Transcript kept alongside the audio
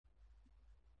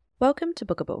Welcome to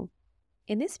Booqable.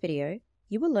 In this video,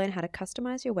 you will learn how to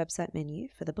customize your website menu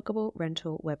for the Booqable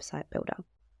Rental Website Builder.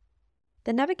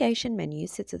 The navigation menu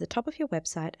sits at the top of your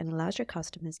website and allows your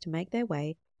customers to make their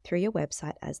way through your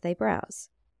website as they browse.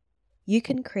 You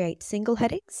can create single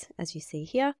headings, as you see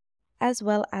here, as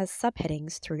well as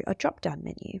subheadings through a drop-down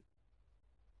menu.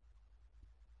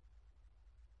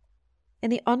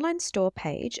 In the online store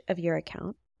page of your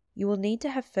account, you will need to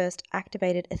have first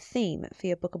activated a theme for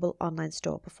your Booqable online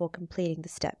store before completing the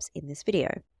steps in this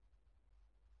video.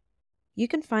 You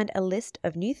can find a list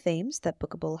of new themes that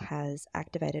Booqable has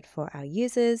activated for our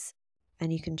users,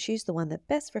 and you can choose the one that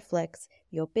best reflects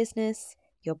your business,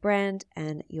 your brand,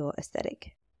 and your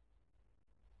aesthetic.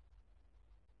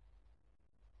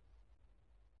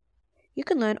 You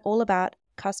can learn all about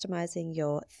customizing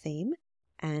your theme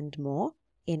and more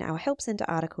in our Help Center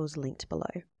articles linked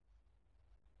below.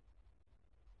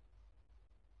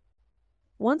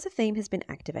 Once a theme has been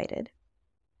activated,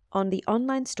 on the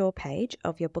online store page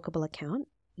of your Booqable account,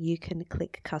 you can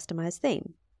click Customize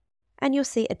Theme, and you'll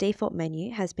see a default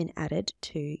menu has been added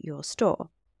to your store.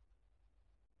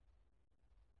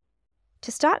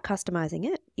 To start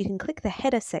customizing it, you can click the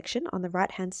header section on the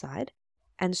right-hand side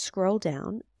and scroll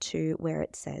down to where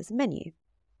it says Menu.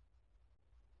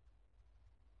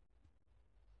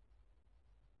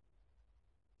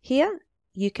 Here,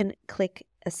 you can click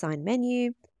Assign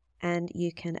Menu, and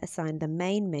you can assign the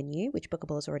main menu, which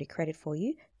Booqable has already created for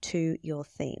you, to your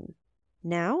theme.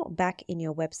 Now, back in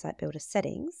your website builder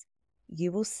settings,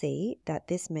 you will see that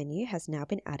this menu has now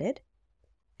been added,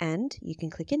 and you can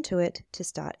click into it to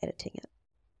start editing it.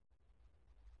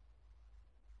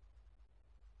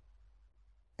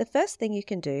 The first thing you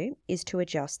can do is to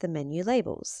adjust the menu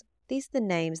labels. These are the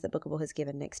names that Booqable has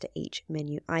given next to each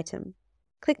menu item.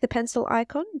 Click the pencil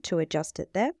icon to adjust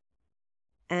it there.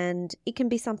 And it can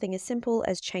be something as simple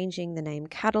as changing the name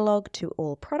catalog to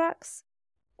all products,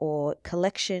 or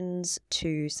collections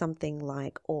to something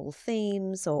like all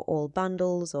themes or all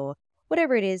bundles, or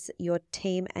whatever it is your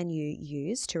team and you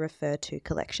use to refer to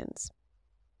collections.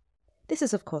 This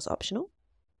is of course optional.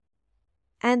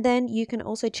 And then you can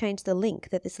also change the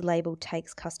link that this label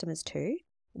takes customers to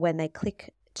when they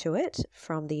click to it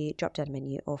from the drop-down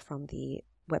menu or from the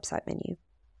website menu.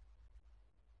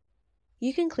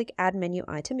 You can click Add Menu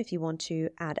Item if you want to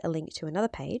add a link to another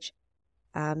page,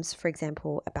 so for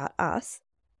example, About Us,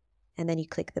 and then you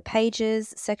click the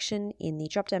Pages section in the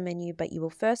drop-down menu, but you will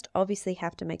first obviously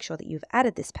have to make sure that you've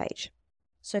added this page.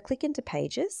 So click into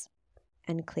Pages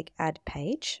and click Add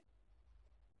Page.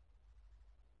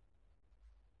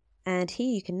 And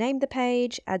here you can name the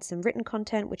page, add some written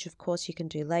content, which of course you can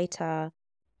do later,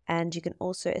 and you can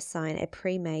also assign a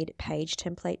pre-made page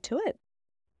template to it.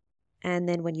 And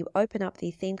then when you open up the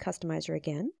theme customizer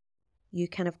again, you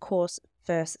can of course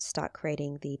first start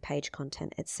creating the page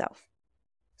content itself.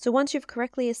 So once you've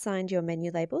correctly assigned your menu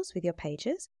labels with your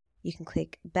pages, you can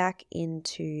click back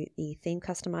into the theme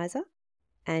customizer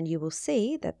and you will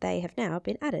see that they have now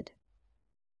been added.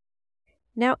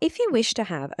 Now, if you wish to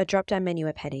have a drop-down menu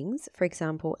of headings, for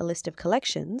example, a list of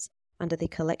collections under the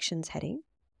collections heading,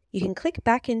 you can click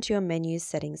back into your menus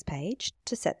settings page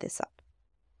to set this up.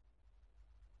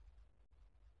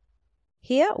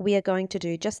 Here we are going to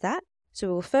do just that, so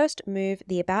we will first move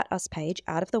the About Us page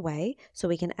out of the way so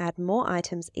we can add more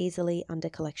items easily under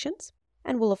collections,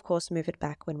 and we'll of course move it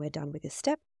back when we're done with this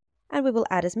step, and we will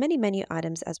add as many menu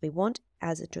items as we want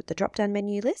as the drop-down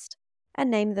menu list,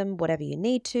 and name them whatever you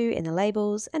need to in the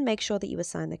labels, and make sure that you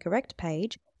assign the correct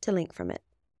page to link from it.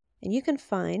 And you can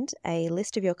find a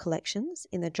list of your collections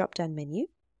in the drop-down menu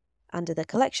under the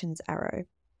Collections arrow.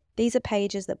 These are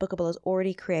pages that Booqable has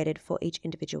already created for each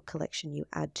individual collection you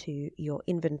add to your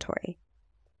inventory.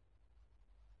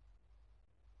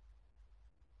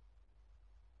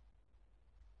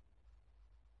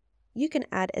 You can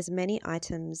add as many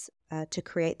items to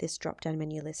create this drop-down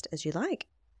menu list as you like.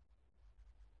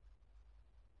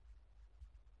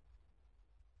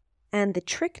 And the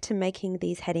trick to making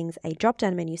these headings a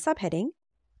drop-down menu subheading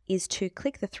is to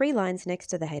click the three lines next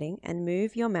to the heading and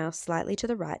move your mouse slightly to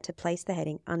the right to place the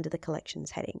heading under the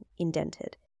collections heading,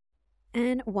 indented.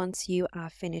 And once you are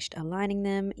finished aligning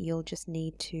them, you'll just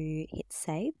need to hit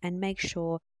save and make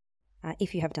sure,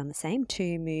 if you have done the same,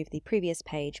 to move the previous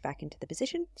page back into the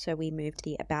position. So we moved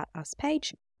the About Us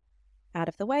page out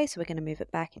of the way, so we're going to move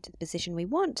it back into the position we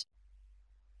want,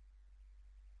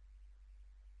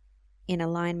 in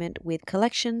alignment with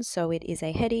collections, so it is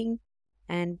a heading.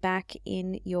 And back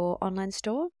in your online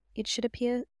store, it should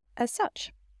appear as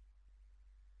such.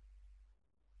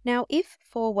 Now, if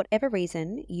for whatever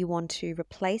reason you want to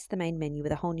replace the main menu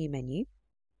with a whole new menu,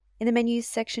 In the menus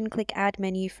section, click Add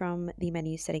Menu from the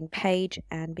menu setting page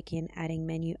and begin adding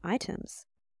menu items.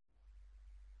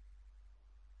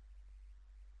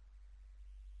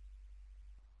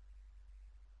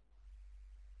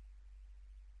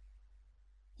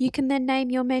 You can then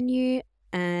name your menu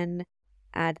and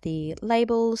add the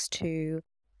labels to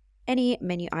any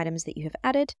menu items that you have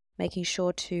added, making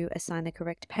sure to assign the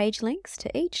correct page links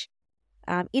to each.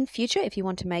 In future, if you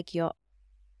want to make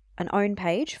an own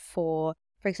page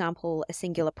for example, a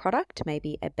singular product,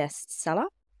 maybe a bestseller,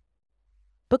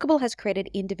 Booqable has created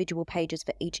individual pages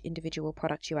for each individual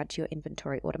product you add to your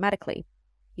inventory automatically.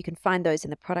 You can find those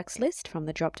in the products list from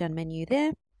the drop-down menu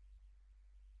there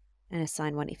and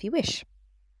assign one if you wish.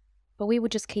 But we will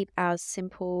just keep ours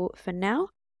simple for now.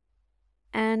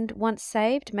 And once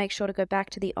saved, make sure to go back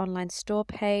to the online store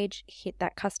page, hit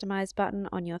that customize button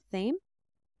on your theme,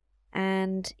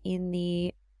 and in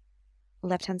the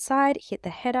left-hand side, hit the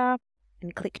header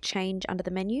and click change under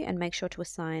the menu and make sure to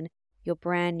assign your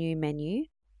brand new menu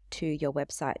to your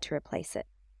website to replace it.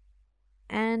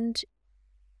 And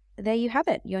there you have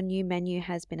it. Your new menu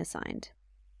has been assigned.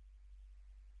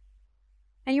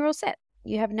 And you're all set.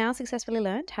 You have now successfully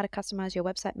learned how to customize your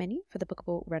website menu for the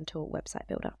Booqable Rental Website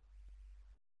Builder.